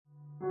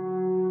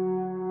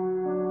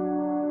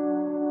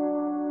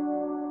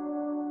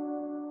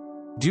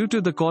due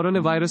to the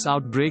coronavirus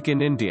outbreak in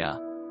India.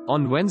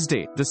 On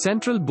Wednesday, the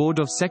Central Board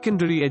of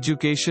Secondary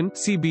Education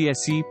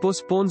 (CBSE)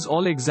 postpones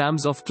all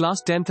exams of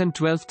Class 10th and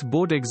 12th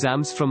board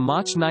exams from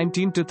March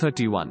 19 to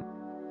 31.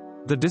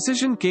 The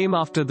decision came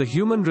after the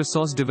Human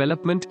Resource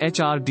Development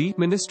 (HRD)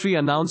 Ministry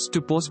announced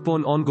to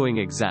postpone ongoing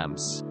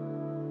exams.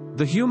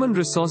 The Human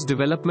Resource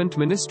Development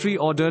Ministry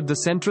ordered the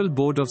Central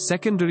Board of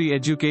Secondary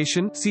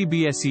Education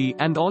 (CBSE)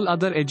 and all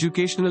other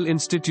educational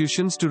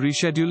institutions to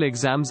reschedule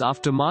exams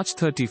after March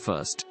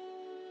 31.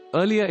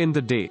 Earlier in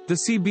the day, the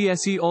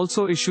CBSE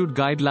also issued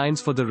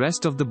guidelines for the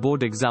rest of the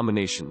board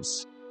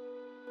examinations.